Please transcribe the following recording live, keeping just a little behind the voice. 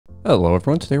Hello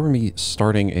everyone, today we're going to be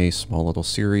starting a small little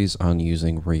series on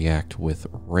using React with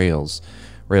Rails.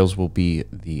 Rails will be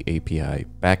the API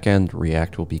backend,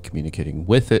 React will be communicating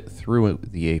with it through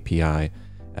the API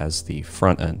as the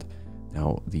front end.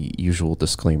 Now the usual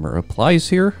disclaimer applies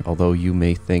here, although you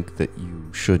may think that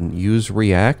you shouldn't use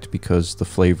React because the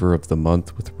flavor of the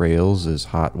month with Rails is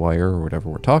Hotwire or whatever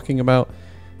we're talking about.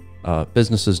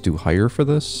 Businesses do hire for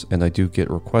this, and I do get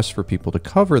requests for people to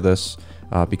cover this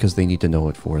because they need to know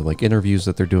it for like interviews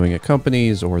that they're doing at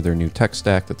companies or their new tech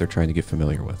stack that they're trying to get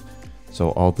familiar with.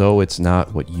 So although it's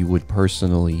not what you would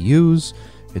personally use,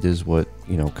 it is what,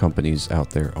 companies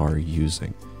out there are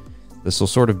using. This will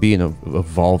sort of be an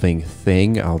evolving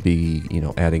thing. I'll be,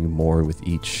 adding more with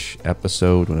each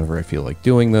episode whenever I feel like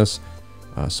doing this.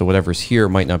 So whatever's here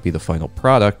might not be the final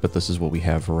product, but this is what we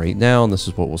have right now, and this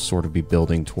is what we'll sort of be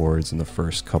building towards in the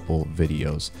first couple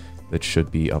videos that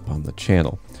should be up on the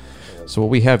channel. So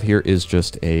what we have here is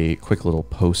just a quick little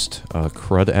post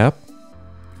CRUD app.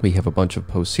 We have a bunch of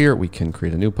posts here. We can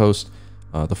create a new post.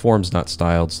 The form's not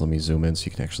styled, so let me zoom in so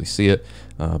you can actually see it,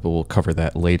 but we'll cover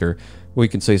that later. We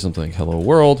can say something like, hello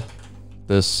world.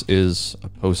 This is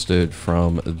posted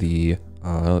from the,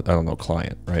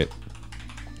 client, right?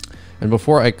 And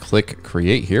before I click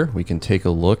create here, we can take a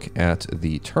look at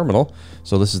the terminal.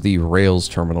 So this is the Rails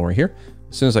terminal right here.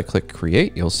 As soon as I click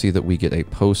create, you'll see that we get a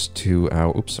post to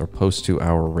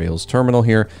our Rails terminal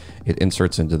here. It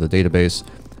inserts into the database,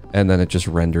 and then it just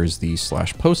renders the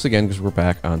 /post again because we're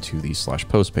back onto the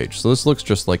 /post page. So this looks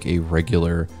just like a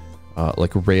regular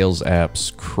like Rails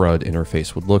apps CRUD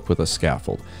interface would look with a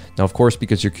scaffold. Now, of course,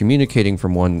 because you're communicating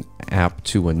from one app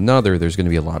to another, there's going to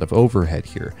be a lot of overhead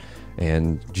here.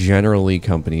 And generally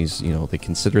companies, they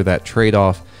consider that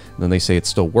trade-off, and then they say it's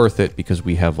still worth it because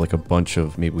we have like a bunch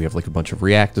of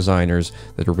React designers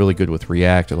that are really good with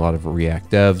React, a lot of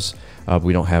React devs.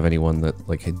 We don't have anyone that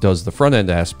like does the front-end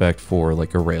aspect for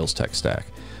like a Rails tech stack.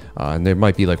 And there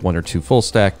might be like one or two full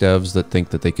stack devs that think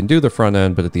that they can do the front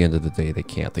end, but at the end of the day, they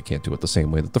can't. They can't do it the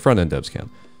same way that the front end devs can.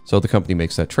 So the company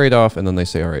makes that trade-off, and then they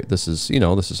say, all right, this is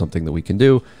something that we can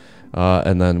do.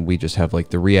 And then we just have like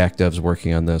the React devs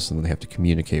working on this, and then they have to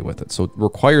communicate with it. So it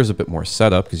requires a bit more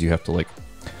setup because you have to like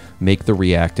make the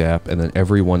React app, and then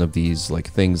every one of these like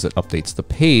things that updates the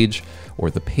page or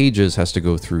the pages has to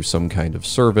go through some kind of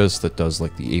service that does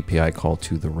like the API call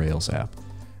to the Rails app.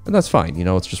 And that's fine,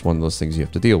 it's just one of those things you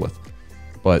have to deal with.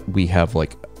 But we have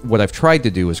like, what I've tried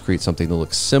to do is create something that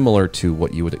looks similar to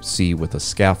what you would see with a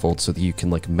scaffold so that you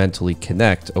can like mentally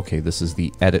connect, okay, this is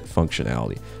the edit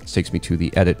functionality. This takes me to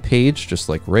the edit page, just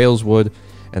like Rails would.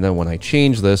 And then when I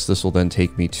change this, this will then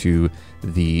take me to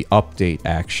the update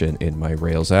action in my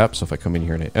Rails app. So if I come in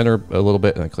here and I enter a little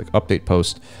bit and I click update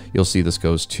post, you'll see this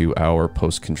goes to our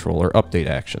post controller update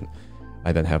action.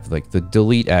 I then have like the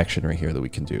delete action right here that we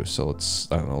can do. So let's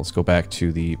go back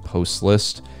to the post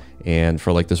list. And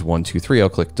for like this 1, 2, 3, I'll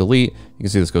click delete. You can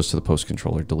see this goes to the post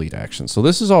controller delete action. So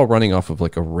this is all running off of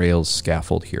like a Rails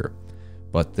scaffold here.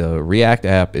 But the React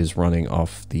app is running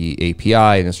off the API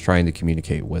and is trying to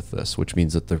communicate with this, which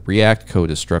means that the React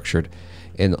code is structured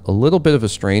in a little bit of a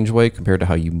strange way compared to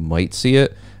how you might see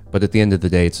it. But at the end of the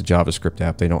day, it's a JavaScript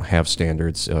app. They don't have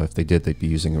standards. If they did, they'd be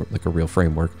using like a real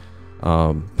framework.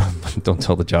 Don't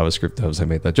tell the JavaScript devs I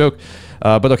made that joke.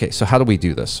 But okay, so how do we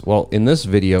do this? Well, in this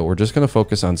video, we're just going to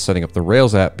focus on setting up the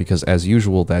Rails app because as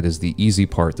usual, that is the easy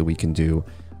part that we can do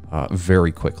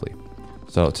very quickly.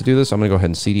 So to do this, I'm going to go ahead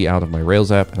and cd out of my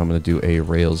Rails app, and I'm going to do a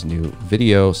Rails new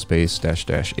video space --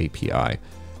 API.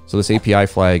 So this API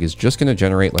flag is just going to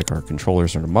generate like our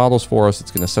controllers and our models for us.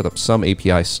 It's going to set up some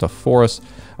API stuff for us,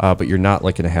 but you're not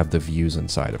like going to have the views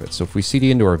inside of it. So if we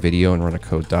cd into our video and run a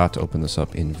code dot to open this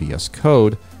up in VS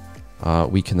Code,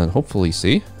 we can then hopefully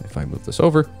see, if I move this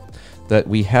over, that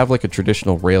we have like a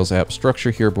traditional Rails app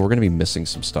structure here, but we're going to be missing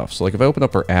some stuff. So like if I open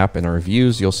up our app and our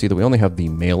views, you'll see that we only have the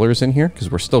mailers in here because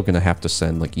we're still going to have to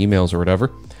send like emails or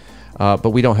whatever.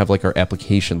 But we don't have like our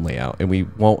application layout, and we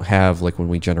won't have like when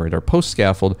we generate our post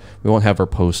scaffold, we won't have our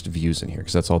post views in here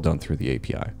because that's all done through the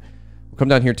API. We'll come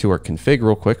down here to our config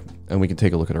real quick, and we can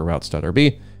take a look at our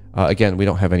routes.rb. Again, we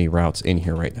don't have any routes in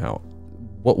here right now.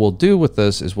 What we'll do with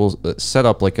this is we'll set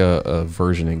up like a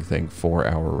versioning thing for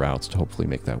our routes to hopefully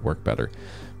make that work better.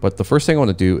 But the first thing I want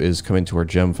to do is come into our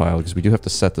gem file because we do have to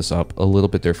set this up a little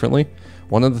bit differently.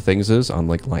 One of the things is on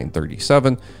like line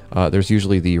 37, there's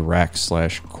usually the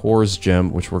rack/cores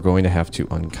gem, which we're going to have to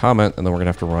uncomment, and then we're going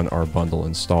to have to run our bundle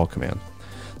install command.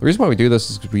 The reason why we do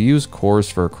this is because we use cores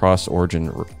for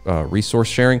cross-origin resource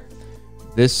sharing.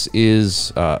 This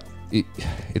is,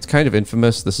 it's kind of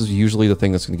infamous. This is usually the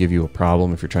thing that's going to give you a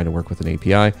problem if you're trying to work with an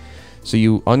API. So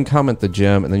you uncomment the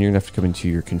gem, and then you're gonna have to come into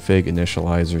your config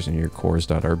initializers and your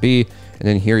cores.rb, and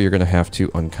then here you're gonna have to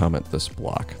uncomment this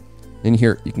block. In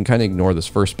here, you can kind of ignore this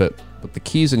first bit, but the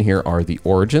keys in here are the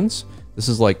origins. This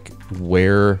is like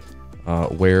where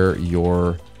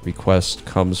your request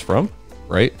comes from,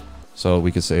 right? So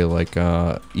we could say like,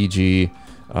 e.g.,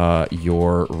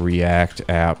 your React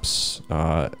apps,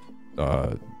 I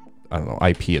don't know,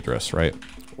 IP address, right?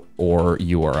 Or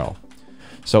URL.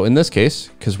 So in this case,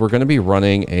 because we're going to be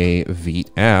running a Vite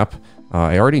app,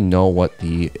 I already know what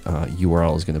the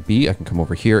URL is going to be. I can come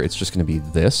over here. It's just going to be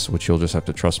this, which you'll just have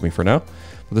to trust me for now.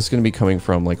 But this is going to be coming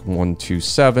from like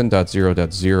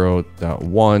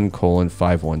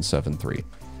 127.0.0.1:5173.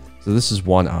 So this is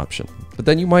one option. But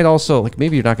then you might also, like,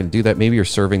 maybe you're not going to do that. Maybe you're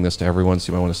serving this to everyone.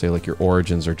 So you might want to say like your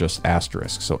origins are just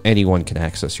asterisks, so anyone can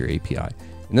access your API.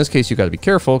 In this case, you got to be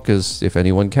careful, because if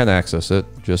anyone can access it,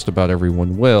 just about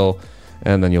everyone will.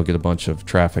 And then you'll get a bunch of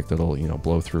traffic that'll, you know,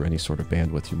 blow through any sort of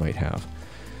bandwidth you might have.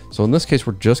 So in this case,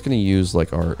 we're just going to use like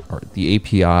the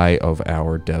API of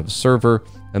our dev server.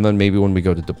 And then maybe when we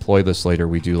go to deploy this later,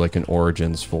 we do like an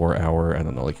origins for our, I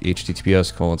don't know, like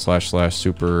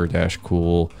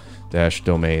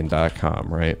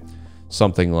https://super-cool-domain.com, right?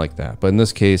 Something like that. But in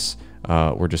this case,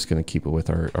 we're just going to keep it with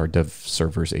our dev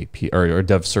server's API, or our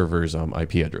dev server's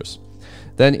IP address.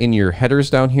 Then in your headers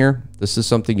down here, this is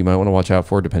something you might want to watch out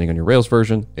for depending on your Rails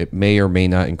version. It may or may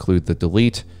not include the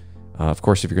delete. Of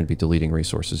course, if you're going to be deleting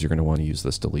resources, you're going to want to use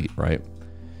this delete, right?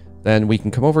 Then we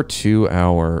can come over to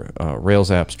our Rails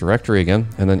apps directory again.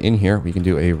 And then in here, we can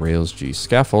do a Rails G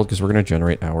scaffold, because we're going to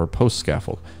generate our post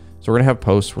scaffold. So we're going to have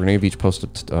posts. We're going to give each post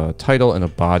a title and a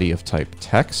body of type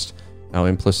text. Now,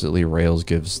 implicitly, Rails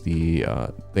gives the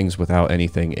things without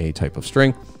anything a type of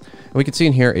string. And we can see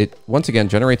in here, it once again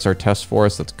generates our tests for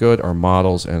us. That's good, our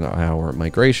models and our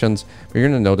migrations. But you're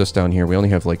going to notice down here, we only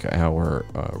have like our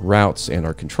routes and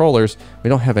our controllers. We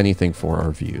don't have anything for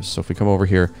our views. So if we come over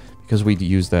here, because we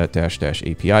use that --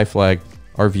 API flag,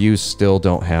 our views still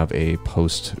don't have a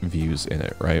post views in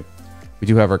it, right? We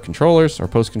do have our controllers, our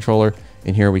post controller.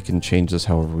 In here, we can change this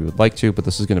however we would like to, but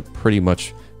this is going to pretty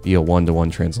much be a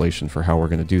one-to-one translation for how we're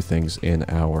going to do things in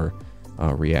our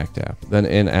React app. Then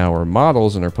in our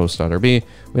models in our post.rb,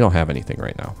 we don't have anything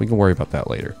right now. We can worry about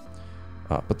that later.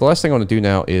 But the last thing I want to do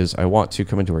now is I want to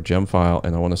come into our gem file,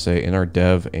 and I want to say in our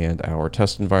dev and our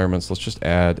test environments, let's just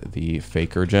add the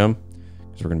faker gem,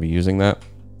 because we're going to be using that.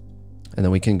 And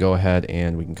then we can go ahead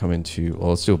and we can come into, well,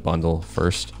 let's do a bundle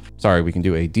first. Sorry, we can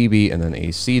do a db and then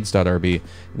a seeds.rb.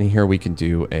 And in here we can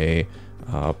do a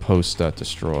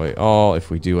post.destroy all if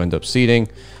we do end up seeding.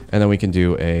 And then we can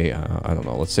do a, I don't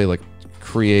know, let's say like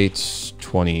create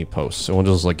 20 posts. So we'll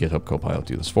just let GitHub Copilot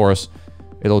do this for us.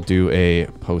 It'll do a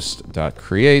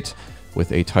post.create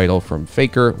with a title from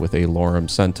faker with a lorem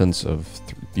sentence of,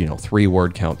 3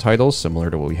 word count titles, similar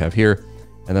to what we have here.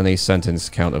 And then a sentence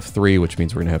count of 3, which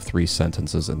means we're going to have 3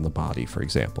 sentences in the body, for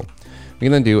example. We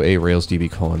can then do a Rails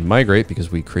db:\migrate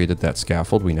because we created that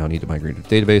scaffold. We now need to migrate to the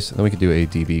database. And then we can do a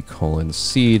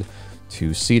db:\seed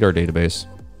to seed our database.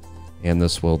 And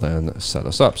this will then set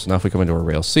us up. So now if we come into our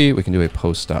Rails C, we can do a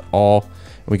post.all.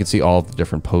 And we can see all of the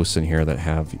different posts in here that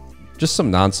have just some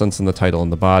nonsense in the title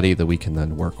and the body that we can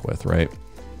then work with, right?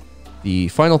 The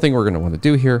final thing we're going to want to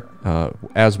do here,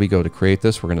 as we go to create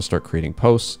this, we're going to start creating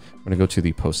posts. We're going to go to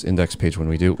the post index page when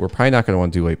we do. We're probably not going to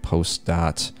want to do a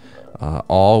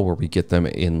post.all where we get them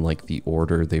in like the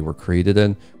order they were created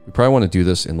in. We probably want to do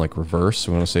this in like reverse.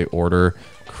 So we want to say order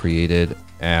created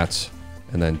at,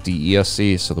 and then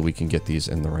DESC so that we can get these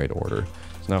in the right order.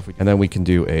 So now if we, and then we can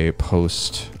do a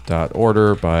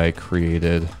post.order by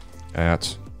created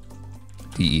at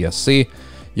DESC.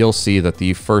 You'll see that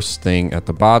the first thing at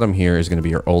the bottom here is going to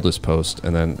be our oldest post,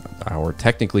 and then our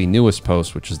technically newest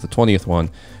post, which is the 20th one,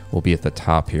 will be at the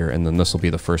top here, and then this will be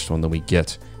the first one that we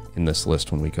get in this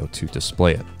list when we go to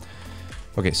display it.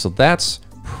 Okay, so that's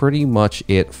pretty much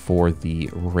it for the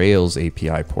Rails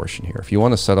API portion here. If you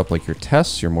want to set up like your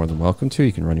tests, you're more than welcome to.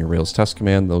 You can run your Rails test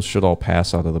command. Those should all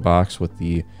pass out of the box with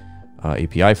the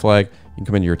API flag. You can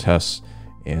come into your tests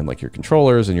and like your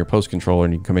controllers and your post controller,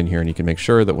 and you can come in here and you can make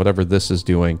sure that whatever this is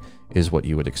doing is what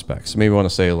you would expect. So maybe we want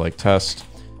to say like test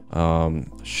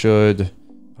should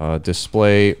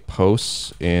display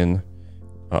posts in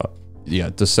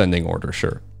descending order,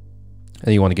 sure.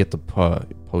 And you want to get the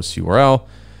post URL,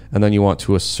 and then you want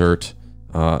to assert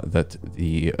that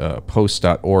the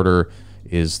post.order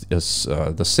is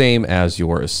the same as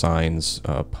your assigns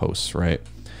posts, right?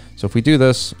 So if we do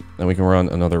this, then we can run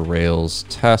another Rails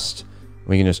test.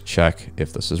 We can just check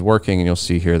if this is working, and you'll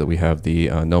see here that we have the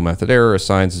no method error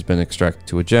assigns has been extracted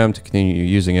to a gem. To continue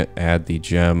using it, add the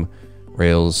gem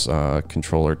Rails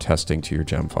controller testing to your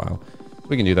gem file. So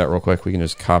we can do that real quick. We can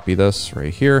just copy this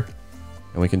right here,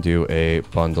 and we can do a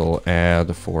bundle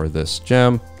add for this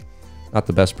gem. Not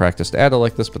the best practice to add it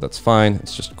like this, but that's fine.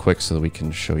 It's just quick so that we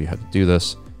can show you how to do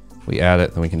this. We add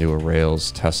it, then we can do a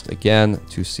Rails test again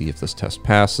to see if this test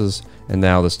passes. And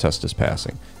now this test is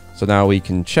passing. So now we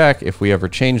can check if we ever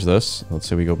change this. Let's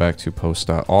say we go back to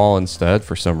post.all instead.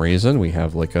 For some reason, we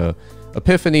have like a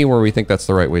epiphany where we think that's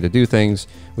the right way to do things.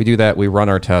 We do that, we run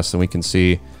our test, and we can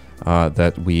see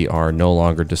that we are no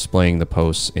longer displaying the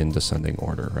posts in descending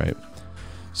order, right?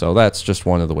 So that's just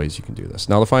one of the ways you can do this.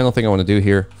 Now the final thing I want to do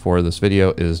here for this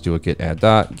video is do a git add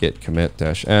dot, git commit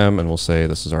 -m, and we'll say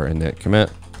this is our init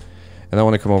commit. And I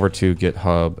want to come over to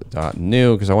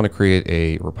github.new because I want to create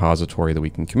a repository that we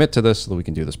can commit to this so that we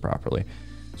can do this properly.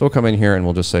 So we'll come in here and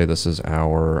we'll just say this is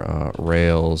our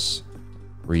Rails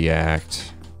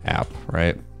React app,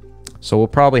 right? So we'll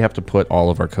probably have to put all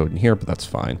of our code in here, but that's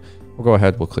fine. We'll go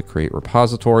ahead, we'll click create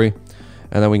repository,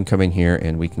 and then we can come in here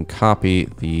and we can copy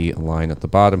the line at the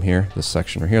bottom here, this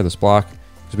section right here, this block,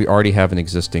 because we already have an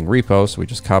existing repo. So we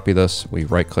just copy this, we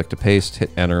right click to paste,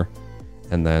 hit enter,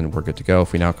 and then we're good to go.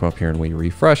 If we now come up here and we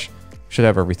refresh, we should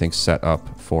have everything set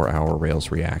up for our Rails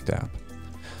React app.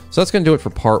 So that's going to do it for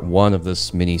part 1 of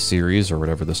this mini series, or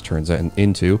whatever this turns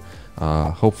into.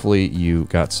 Hopefully you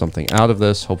got something out of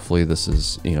this. Hopefully this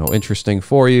is, interesting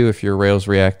for you if you're a Rails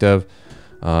React dev.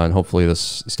 And hopefully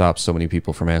this stops so many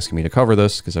people from asking me to cover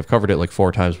this, because I've covered it like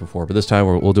 4 times before. But this time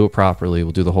we'll do it properly.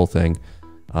 We'll do the whole thing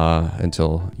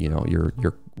until you're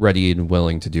ready and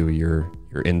willing to do your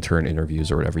intern interviews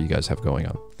or whatever you guys have going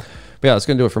on. But yeah, that's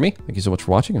going to do it for me. Thank you so much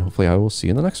for watching, and hopefully I will see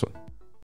you in the next one.